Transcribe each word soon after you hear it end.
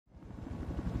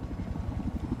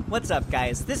What's up,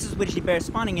 guys? This is Widgitybear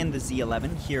spawning in the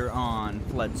Z11 here on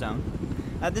Flood Zone.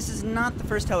 This is not the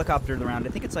first helicopter of the round. I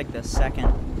think it's like the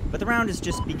second. But the round is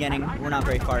just beginning. We're not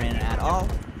very far in at all.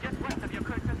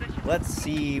 Let's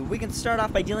see. We can start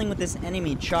off by dealing with this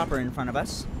enemy chopper in front of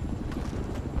us.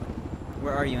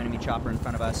 Where are you, enemy chopper in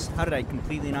front of us? How did I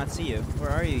completely not see you?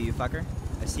 Where are you, you fucker?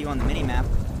 I see you on the mini-map.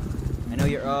 I know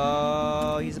you're...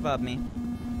 Oh, he's above me.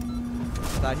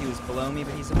 I thought he was below me,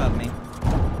 but he's above me.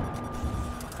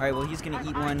 Alright, well, he's gonna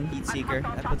eat one heat seeker.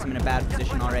 That puts him in a bad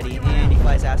position already, and he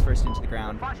flies ass first into the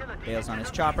ground. Bails on his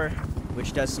chopper,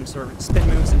 which does some sort of spin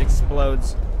moves and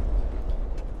explodes.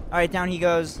 Alright, down he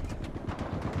goes.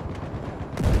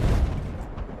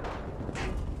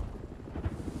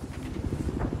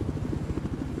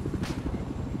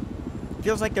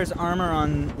 Feels like there's armor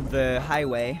on the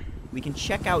highway. We can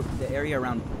check out the area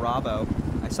around Bravo.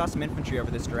 I saw some infantry over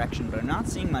this direction, but I'm not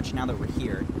seeing much now that we're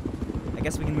here. I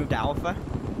guess we can move to Alpha.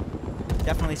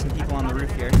 Definitely some people on the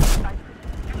roof here.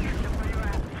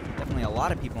 Definitely a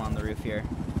lot of people on the roof here.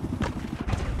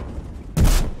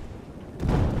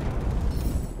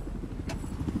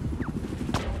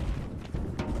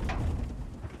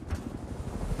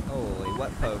 Holy,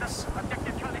 what pokes.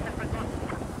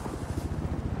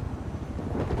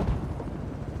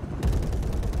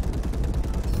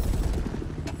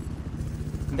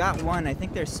 Got one. I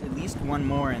think there's at least one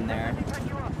more in there.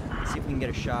 See if we can get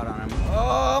a shot on him.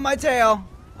 Oh, my tail!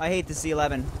 I hate the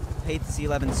C-11. I hate the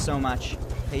C-11 so much.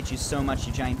 I hate you so much,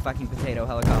 you giant fucking potato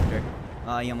helicopter.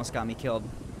 You almost got me killed.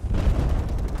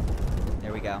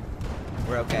 There we go.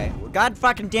 We're okay. God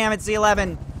fucking damn it,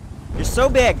 C-11! You're so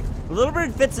big! The little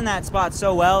bird fits in that spot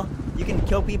so well. You can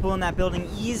kill people in that building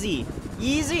easy.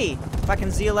 Easy!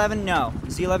 Fucking Z-11, no.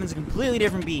 Z-11's a completely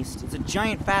different beast. It's a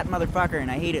giant fat motherfucker, and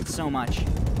I hate it so much.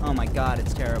 Oh my god,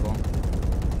 it's terrible.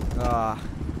 Ugh.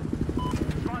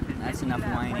 That's enough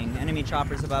whining. Enemy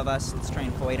choppers above us. Let's try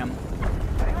and foid them.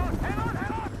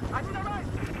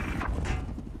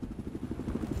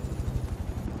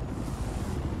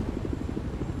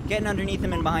 Getting underneath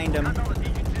him and behind him.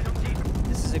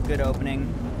 This is a good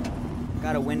opening.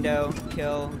 Got a window,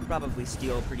 kill, probably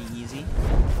steal pretty easy.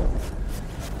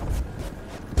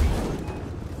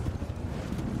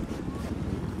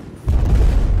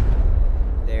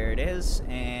 There it is,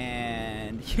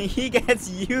 and he gets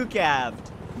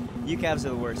UCAV'd. UCAVs are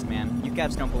the worst, man.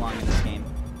 UCAVs don't belong in this game.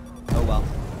 Oh well.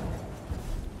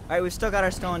 Alright, we've still got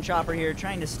our stolen chopper here,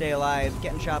 trying to stay alive,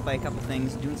 getting shot by a couple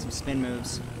things, doing some spin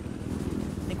moves.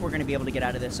 I think we're going to be able to get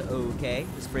out of this okay.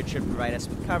 This bridge should provide us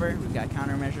with cover. We've got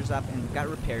countermeasures up, and we've got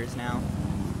repairs now.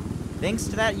 Thanks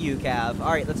to that UCAV.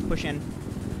 Alright, let's push in.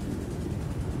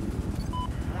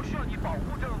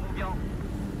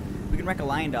 We can wreck a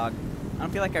Liondawg. I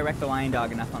don't feel like I wrecked the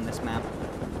Liondawg enough on this map.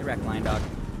 I wrecked Liondawg.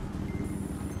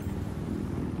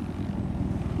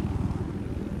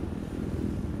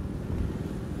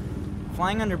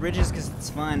 Flying under bridges because it's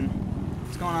fun.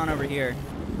 What's going on over here?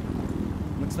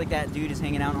 Looks like that dude is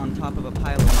hanging out on top of a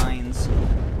pile of mines.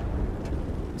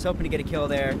 I was hoping to get a kill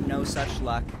there. No such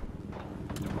luck.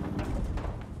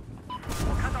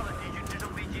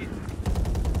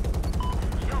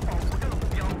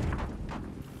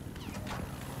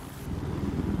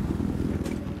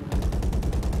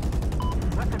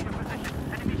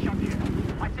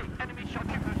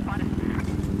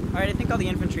 Alright, I think all the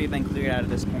infantry have been cleared out at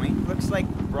this point. Looks like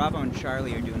Bravo and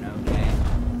Charlie are doing okay.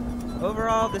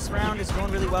 Overall, this round is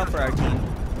going really well for our team.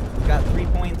 We've got 3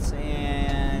 points,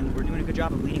 and we're doing a good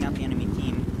job of leading out the enemy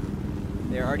team.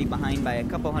 They're already behind by a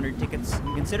couple hundred tickets.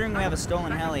 And considering we have a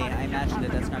stolen heli, I imagine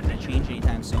that that's not going to change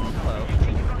anytime soon. Hello.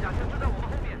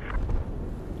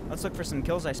 Let's look for some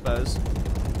kills, I suppose.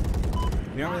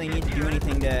 We don't really need to do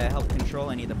anything to help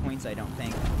control any of the points, I don't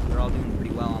think. They're all doing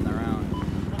pretty well on their own.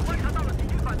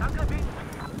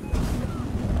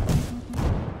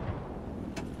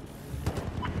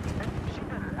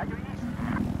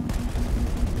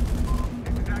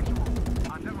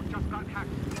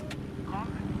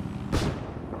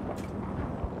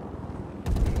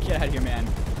 Get out of here, man.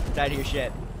 Get out of your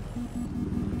shit.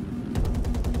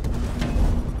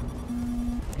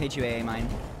 I hate you, AA mine.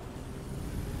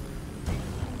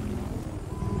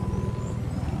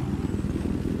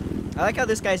 I like how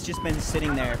this guy's just been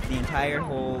sitting there for the entire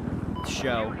whole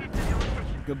show.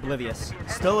 Oblivious.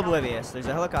 Still oblivious. There's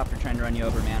a helicopter trying to run you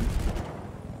over, man.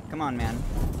 Come on, man.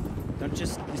 Don't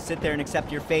just sit there and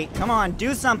accept your fate. Come on,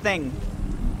 do something!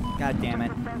 God damn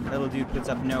it. That little dude puts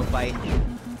up no fight.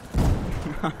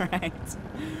 Alright.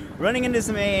 Running into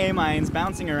some AA mines,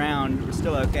 bouncing around. We're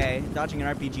still okay. Dodging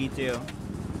an RPG, too.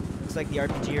 Looks like the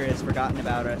RPGer has forgotten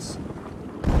about us.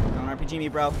 Don't RPG me,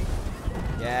 bro.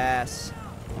 Yes.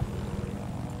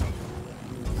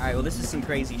 Alright, well this is some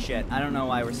crazy shit. I don't know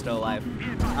why we're still alive.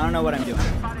 I don't know what I'm doing.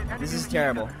 This is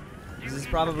terrible. This is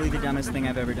probably the dumbest thing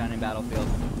I've ever done in Battlefield.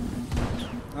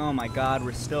 Oh my god,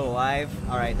 we're still alive?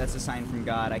 Alright, that's a sign from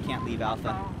God. I can't leave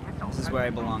Alpha. This is where I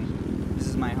belong. This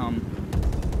is my home.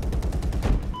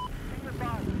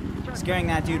 Scaring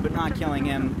that dude, but not killing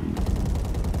him.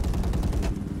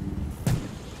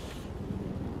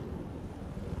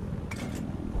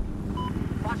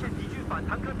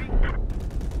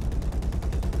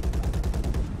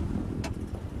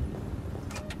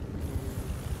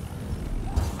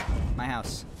 My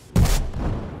house.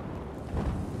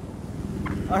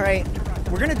 Alright,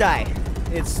 we're gonna die.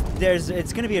 It's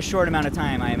gonna be a short amount of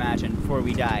time, I imagine, before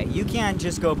we die. You can't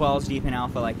just go balls deep in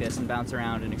Alpha like this and bounce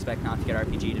around and expect not to get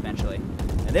RPG'd eventually.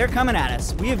 And they're coming at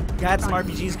us. We have had some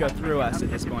RPGs go through us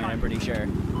at this point, I'm pretty sure.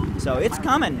 So it's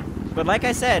coming. But like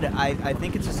I said, I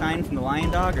think it's a sign from the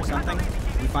Liondawg or something.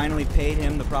 We finally paid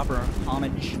him the proper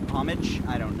homage?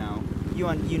 I don't know.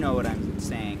 You know what I'm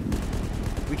saying.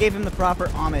 We gave him the proper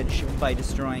homage by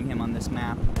destroying him on this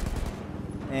map.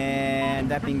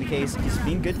 And that being the case, he's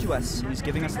being good to us. He's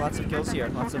giving us lots of kills here,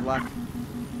 lots of luck.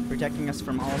 Protecting us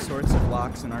from all sorts of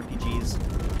blocks and RPGs.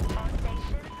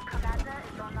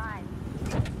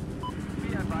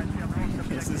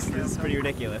 This is pretty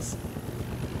ridiculous.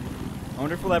 I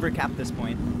wonder if we'll ever cap this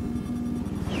point.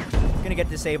 Gonna get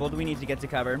disabled, we need to get to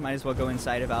cover. Might as well go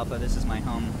inside of Alpha, this is my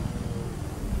home.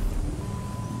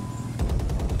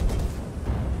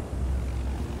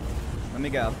 Let me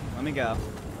go, let me go.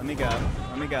 Let me go.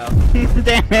 Let me go.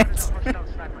 Damn it!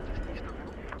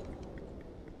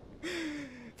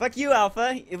 Fuck you,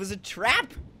 Alpha. It was a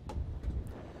trap!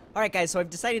 Alright, guys, so I've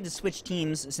decided to switch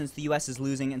teams since the US is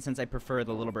losing and since I prefer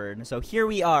the Little Bird. So here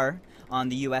we are on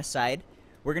the US side.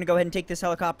 We're gonna go ahead and take this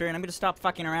helicopter, and I'm gonna stop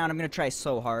fucking around. I'm gonna try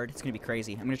so hard. It's gonna be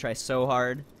crazy. I'm gonna try so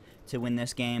hard to win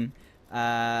this game.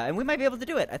 And we might be able to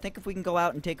do it. I think if we can go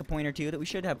out and take a point or two, that we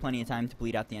should have plenty of time to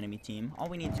bleed out the enemy team. All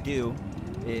we need to do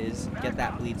is get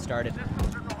that bleed started.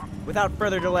 Without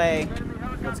further delay,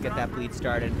 let's get that bleed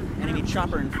started. Enemy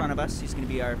chopper in front of us. He's going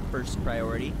to be our first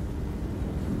priority.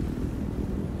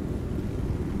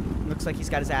 Looks like he's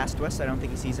got his ass to us. I don't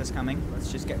think he sees us coming. Let's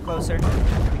just get closer.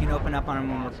 We can open up on him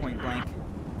when we're point blank.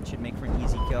 It should make for an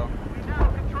easy kill.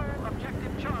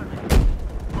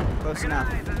 Close enough.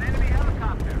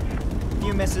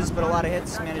 Few misses, but a lot of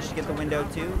hits. Managed to get the window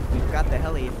too. We've got the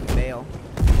heli if we fail.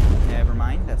 Never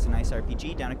mind. That's a nice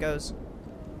RPG. Down it goes.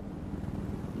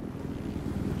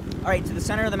 Alright, to the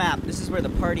center of the map. This is where the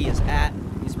party is at.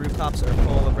 These rooftops are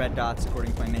full of red dots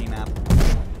according to my mini-map.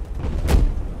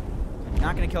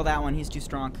 Not gonna kill that one. He's too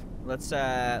strong. Let's see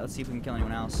if we can kill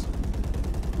anyone else.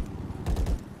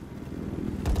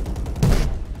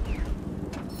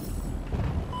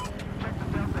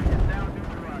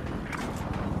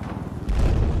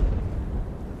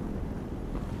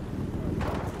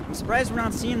 I'm surprised we're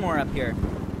not seeing more up here.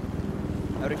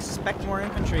 I would expect more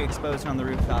infantry exposed on the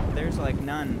rooftop. There's like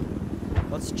none.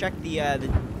 Let's check the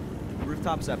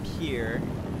rooftops up here.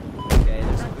 Okay,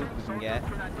 there's a boot we can get.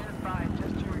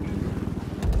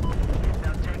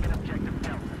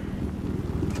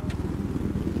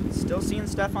 Still seeing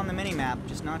stuff on the mini-map,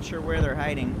 just not sure where they're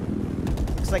hiding.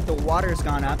 Looks like the water's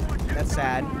gone up. That's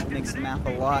sad. It makes the map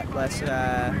a lot less,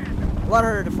 a lot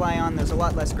harder to fly on. There's a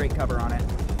lot less great cover on it.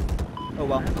 Oh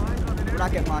well. We're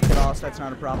not getting locked at all, so that's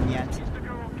not a problem yet.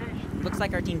 Looks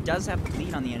like our team does have the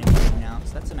lead on the enemy team now,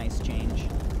 so that's a nice change.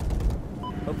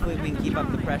 Hopefully if we can keep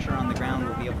up the pressure on the ground,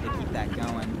 we'll be able to keep that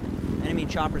going. Enemy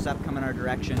choppers up coming our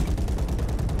direction.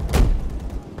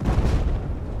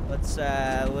 Let's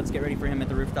get ready for him at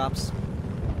the rooftops.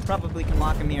 Probably can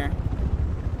lock him here.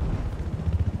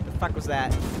 The fuck was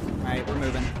that? Alright, we're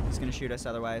moving. He's gonna shoot us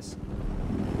otherwise.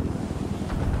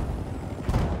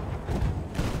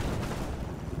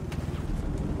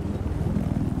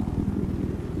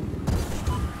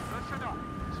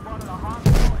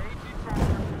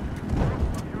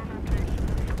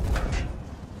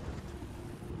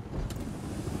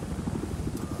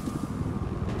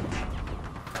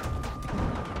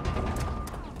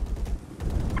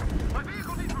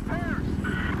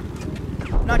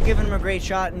 Not giving him a great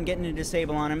shot and getting a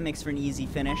disable on him makes for an easy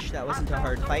finish. That wasn't a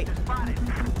hard fight.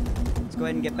 Let's go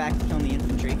ahead and get back to killing the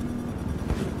infantry.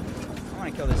 I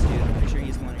want to kill this dude. I'm pretty sure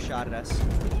he's the one who shot at us.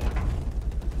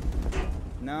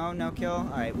 No, no kill?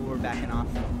 Alright, well we're backing off.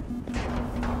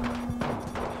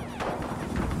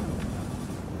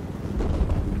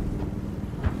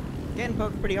 Getting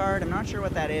poked pretty hard. I'm not sure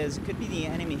what that is. It could be the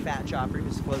enemy fat chopper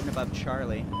who's floating above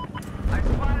Charlie. I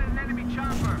spotted an enemy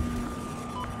chopper.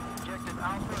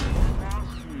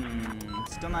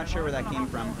 Still not sure where that came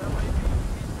from.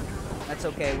 That's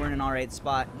okay, we're in an alright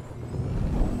spot.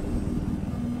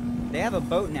 They have a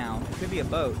boat now. It could be a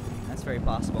boat. That's very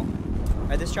possible.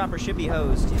 Alright, this chopper should be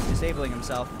hosed. He's disabling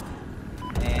himself.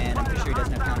 And I'm pretty sure he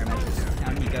doesn't have countermeasures.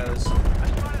 Down he goes.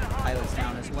 Pilot's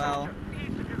down as well.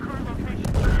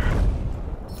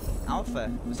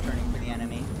 Alpha was turning for the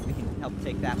enemy. We can help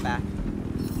take that back.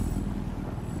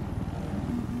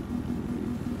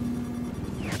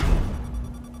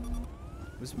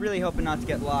 Was really hoping not to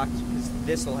get locked, because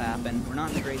this will happen. We're not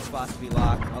in a great spot to be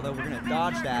locked, although we're gonna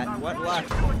dodge that. What luck!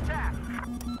 Soldier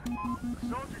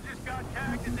just got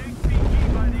tagged as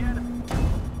HPG by the enemy.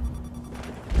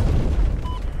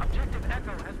 Objective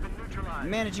Echo has been neutralized.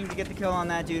 Managing to get the kill on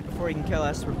that dude before he can kill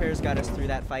us. Repairs got us through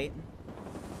that fight.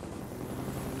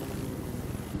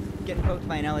 Getting poked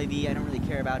by an LAV, I don't really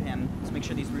care about him. Let's make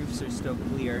sure these roofs are still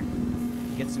clear.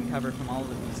 Get some cover from all of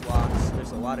these locks.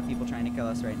 There's a lot of people trying to kill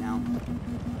us right now.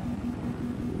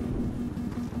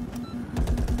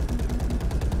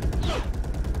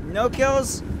 No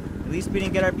kills! At least we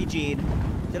didn't get RPG'd.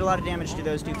 Did a lot of damage to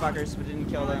those two fuckers, but didn't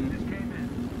kill them.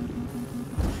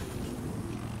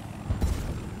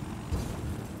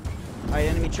 Alright,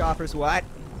 enemy choppers, what?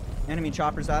 Enemy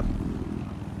choppers up.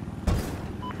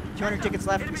 200 tickets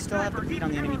left. We still have the lead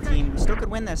on the enemy team. We still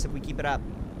could win this if we keep it up.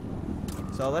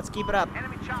 So let's keep it up.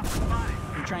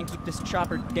 I'm trying to keep this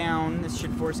chopper down. This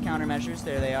should force countermeasures.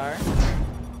 There they are.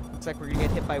 Looks like we're gonna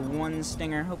get hit by one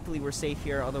stinger. Hopefully we're safe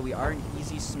here, although we are an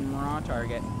easy small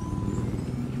target.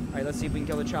 Alright, let's see if we can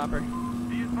kill the chopper.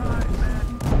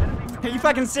 Are you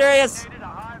fucking serious?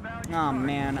 Oh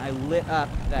man, I lit up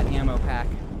that ammo pack,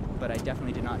 but I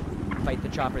definitely did not fight the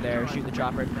chopper there, shoot the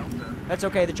chopper. That's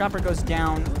okay, the chopper goes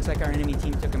down. Looks like our enemy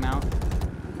team took him out.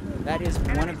 That is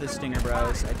one of the Stinger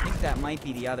Bros. I think that might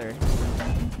be the other.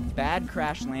 Bad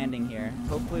crash landing here.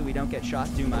 Hopefully we don't get shot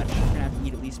too much. We're gonna have to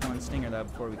eat at least one Stinger though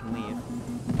before we can leave.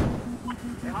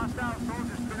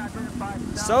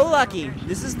 So lucky!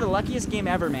 This is the luckiest game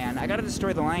ever, man. I gotta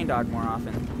destroy the Liondawg more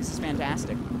often. This is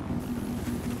fantastic.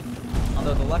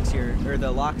 Although the locks here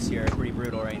are pretty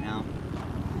brutal right now.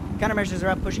 Countermeasures are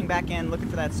up, pushing back in, looking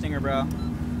for that Stinger Bro.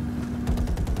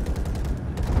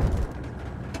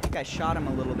 I think I shot him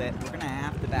a little bit. We're gonna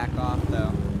have to back off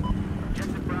though.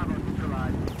 Objective Bravo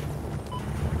neutralized.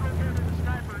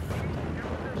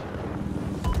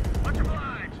 Much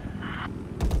obliged.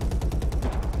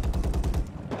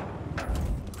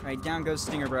 Alright, down goes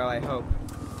Stinger Bro, I hope.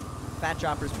 Fat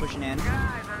Chopper's pushing in.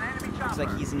 Guys, an enemy chopper. Looks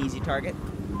like he's an easy target.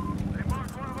 They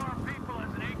marked one of our people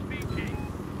as an HPG.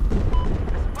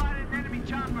 Spotted an enemy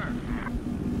chopper.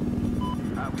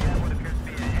 We have what appears to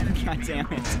be an enemy God damn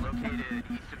it. vehicle located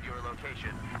east of your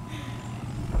location.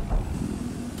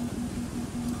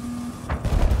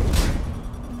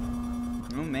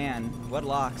 Oh man, what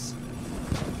locks.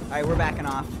 Alright, we're backing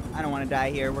off. I don't want to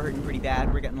die here. We're hurting pretty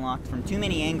bad. We're getting locked from too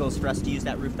many angles for us to use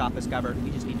that rooftop as cover. We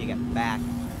just need to get back.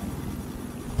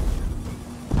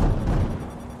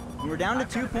 And we're down to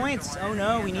 2 points. Oh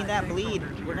no, we need that bleed.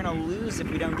 We're going to lose if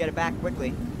we don't get it back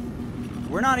quickly.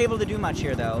 We're not able to do much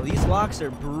here though. These locks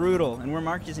are brutal, and we're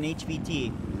marked as an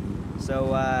HVT.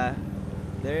 So,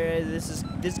 this is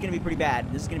going to be pretty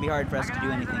bad. This is going to be hard for us to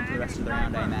do anything for the rest of the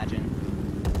round, I imagine.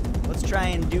 Let's try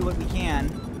and do what we can.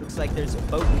 Looks like there's a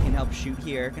boat we can help shoot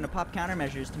here. Gonna pop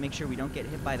countermeasures to make sure we don't get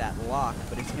hit by that lock,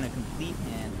 but it's gonna complete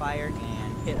and fire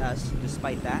and hit us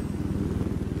despite that.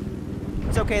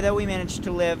 It's okay though, we managed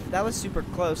to live. That was super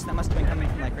close. That must have been coming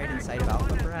from like right inside of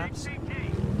Alpha perhaps.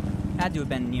 Had to have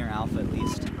been near Alpha at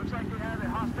least. Looks like we have a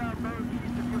hostile boat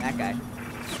east of your That guy.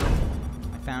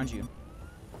 I found you.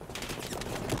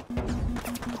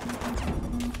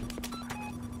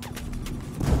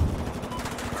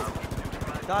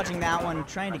 Dodging that one,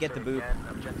 trying to get the boot. I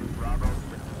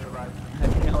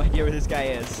have no idea where this guy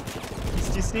is. He's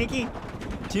too sneaky?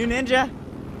 Too ninja?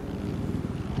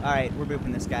 Alright, we're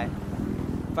booping this guy.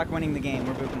 Fuck winning the game,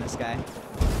 we're booping this guy.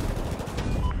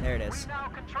 There it is. We now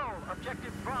control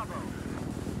objective Bravo.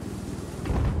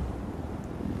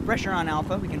 Pressure on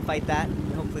Alpha, we can fight that.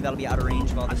 Hopefully that'll be out of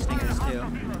range of all the stingers too.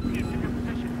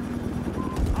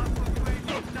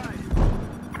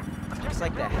 Looks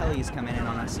like the heli's coming in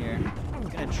on us here.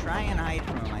 Gonna try and hide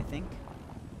from him, I think.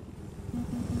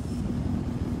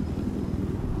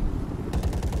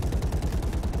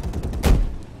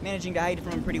 Managing to hide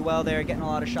from him pretty well there, getting a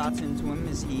lot of shots into him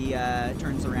as he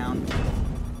turns around.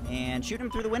 And shoot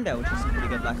him through the window, which is some pretty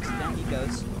good luck. So down he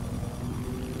goes.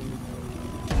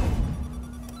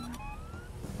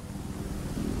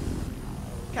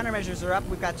 Countermeasures are up,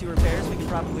 we've got 2 repairs, we can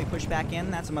probably push back in.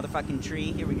 That's a motherfucking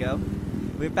tree, here we go.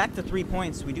 We're back to 3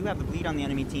 points. We do have the bleed on the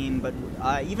enemy team, but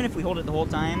even if we hold it the whole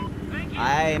time,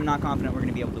 I am not confident we're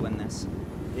going to be able to win this.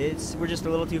 We're just a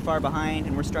little too far behind,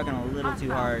 and we're struggling a little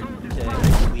too hard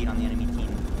to lead on the enemy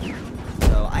team.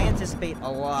 So I anticipate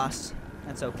a loss.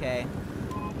 That's okay.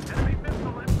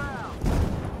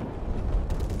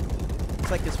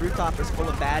 Looks like this rooftop is full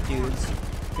of bad dudes.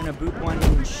 Gonna boot one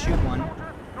and shoot one.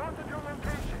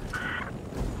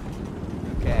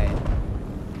 Okay.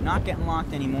 Not getting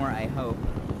locked anymore, I hope.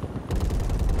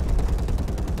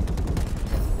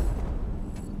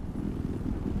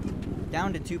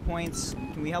 Down to 2 points.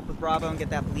 Can we help with Bravo and get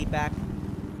that bleed back?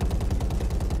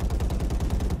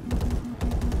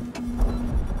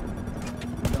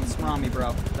 Don't smur on me,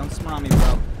 bro. Don't smur on me,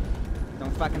 bro.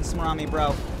 Don't fucking smur on me,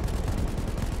 bro.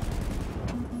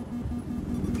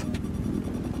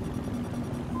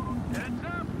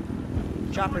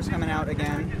 Chopper's coming out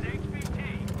again.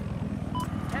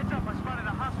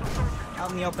 Out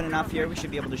in the open enough here, we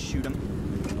should be able to shoot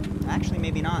him. Actually,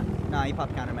 maybe not. Nah, he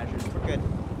popped countermeasures. We're good.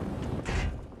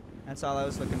 That's all I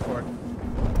was looking for.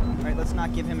 Alright, let's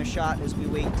not give him a shot as we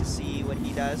wait to see what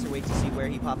he does, or wait to see where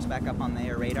he pops back up on the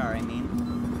air radar, I mean.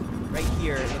 Right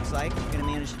here, it looks like. We're gonna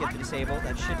manage to get the disable.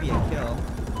 That should be a kill.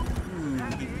 Ooh,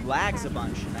 he lags a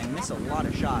bunch, and I miss a lot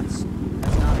of shots.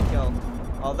 That's not a kill.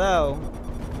 Although,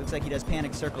 looks like he does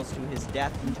panic circles to his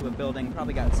death into a building.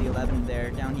 Probably got Z11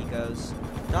 there. Down he goes.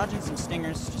 Dodging some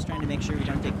stingers, just trying to make sure we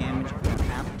don't take damage. We don't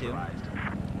have to.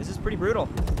 This is pretty brutal.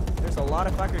 There's a lot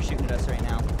of fuckers shooting at us right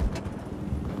now.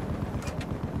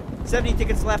 70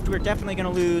 tickets left. We're definitely going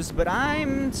to lose, but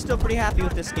I'm still pretty happy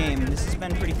with this game. This has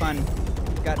been pretty fun.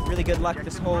 Got really good luck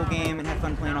this whole game and had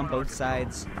fun playing on both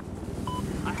sides.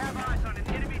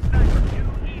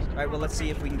 Alright, well, let's see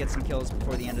if we can get some kills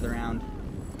before the end of the round.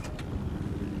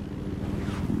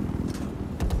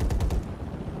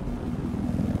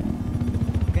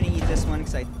 I'm going to eat this one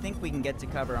because I think we can get to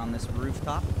cover on this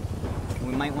rooftop. And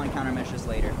we might want countermeasures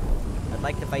later. I'd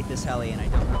like to fight this heli, and I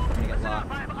don't know if we're going to get locked.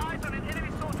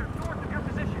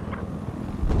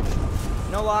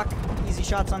 No lock. Easy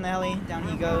shots on the heli. Down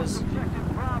he goes.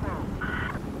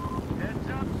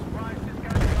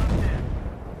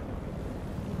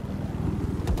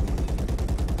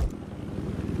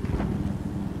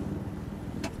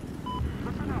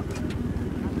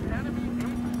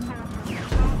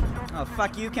 Oh,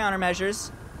 fuck you,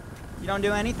 countermeasures. You don't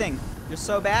do anything. You're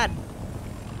so bad.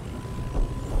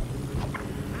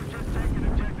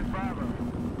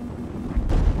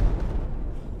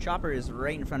 Chopper is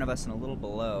right in front of us and a little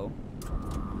below.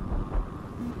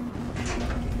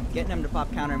 Getting him to pop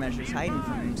countermeasures, hiding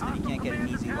from him so that he can't get an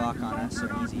easy lock on us or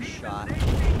an easy shot.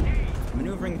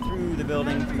 Maneuvering through the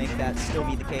building to make that still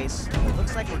be the case. It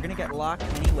looks like we're gonna get locked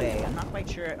anyway. I'm not quite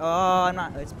sure. Oh, I'm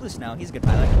not. It's Blue Snow. He's a good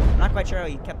pilot. I'm not quite sure how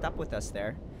he kept up with us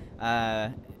there.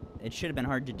 It should have been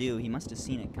hard to do. He must have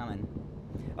seen it coming.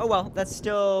 Oh well, that's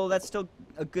still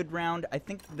a good round. I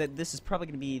think that this is probably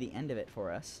gonna be the end of it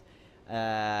for us.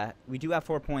 We do have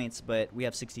 4 points, but we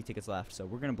have 60 tickets left, so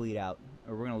we're gonna bleed out,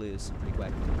 or we're gonna lose pretty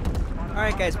quick.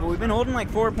 Alright guys, but we've been holding like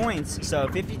 4 points, so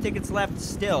 50 tickets left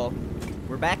still.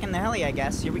 We're back in the heli, I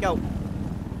guess. Here we go.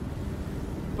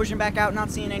 Pushing back out,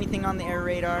 not seeing anything on the air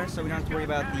radar, so we don't have to worry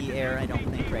about the air, I don't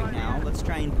think, right now. Let's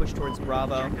try and push towards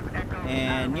Bravo,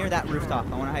 and near that rooftop.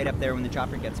 I want to hide up there when the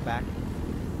chopper gets back.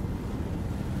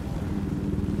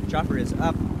 Chopper is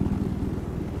up.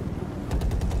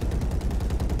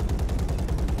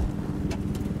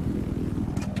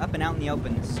 Up and out in the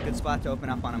open. This is a good spot to open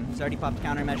up on him. He's already popped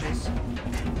countermeasures.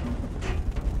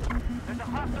 There's a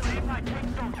hostile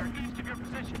anti-tank soldier east of your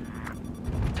position.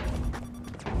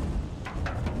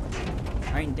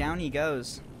 Alright, and down he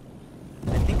goes.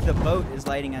 I think the boat is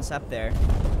lighting us up there.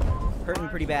 Hurting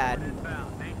pretty bad.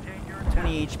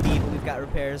 20 HP, but we've got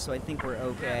repairs, so I think we're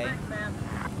okay.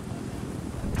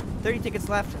 30 tickets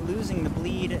left, losing the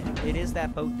bleed. It is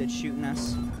that boat that's shooting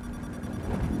us.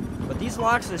 But these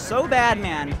locks are so bad,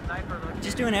 man.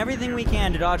 Just doing everything we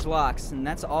can to dodge locks, and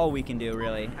that's all we can do,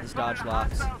 really, is dodge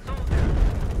locks.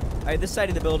 Alright, this side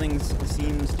of the buildings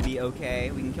seems to be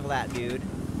okay. We can kill that dude.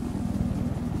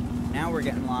 Now we're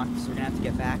getting locked, so we're gonna have to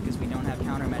get back because we don't have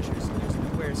countermeasures, and there's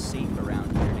nowhere safe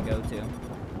around here to go to.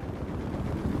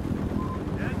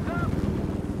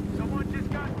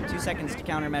 2 seconds to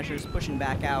countermeasures, pushing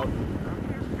back out.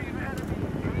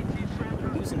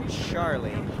 Losing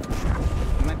Charlie.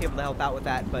 We might be able to help out with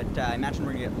that, but I imagine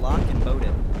we're gonna get locked and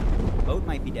boated. Boat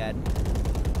might be dead.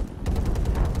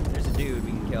 There's a dude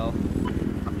we can kill.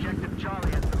 Objective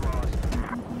Charlie has been lost.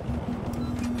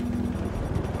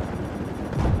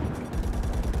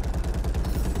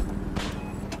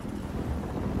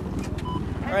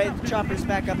 Alright, the chopper's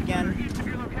back up again.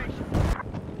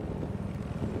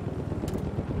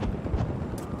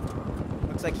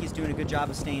 Looks like he's doing a good job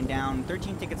of staying down.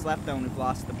 13 tickets left, though, and we've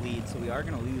lost the bleed, so we are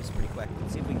going to lose pretty quick.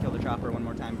 Let's see if we can kill the chopper one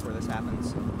more time before this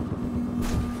happens.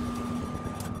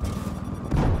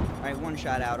 Alright, one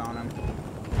shot out on him.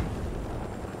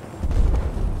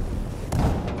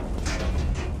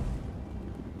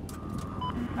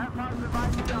 That positive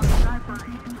ID on the sniper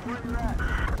east where you're at.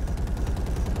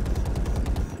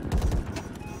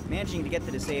 Managing to get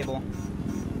the disable.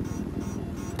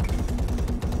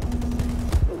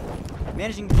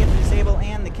 Managing to get the disable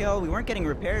and the kill. We weren't getting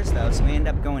repairs, though, so we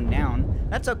ended up going down.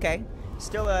 That's okay.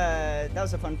 Still, that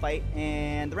was a fun fight,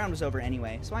 and the round was over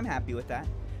anyway, so I'm happy with that.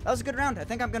 That was a good round. I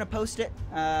think I'm going to post it.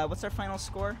 What's our final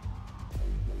score?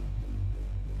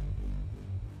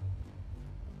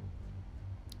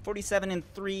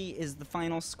 47-3 is the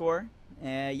final score.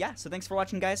 Yeah, so thanks for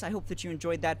watching, guys. I hope that you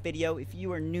enjoyed that video. If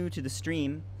you are new to the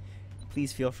stream,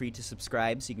 please feel free to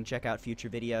subscribe so you can check out future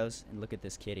videos. And look at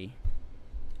this kitty.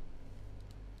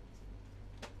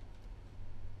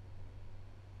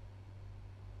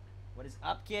 What is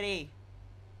up, kitty?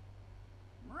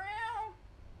 Meow.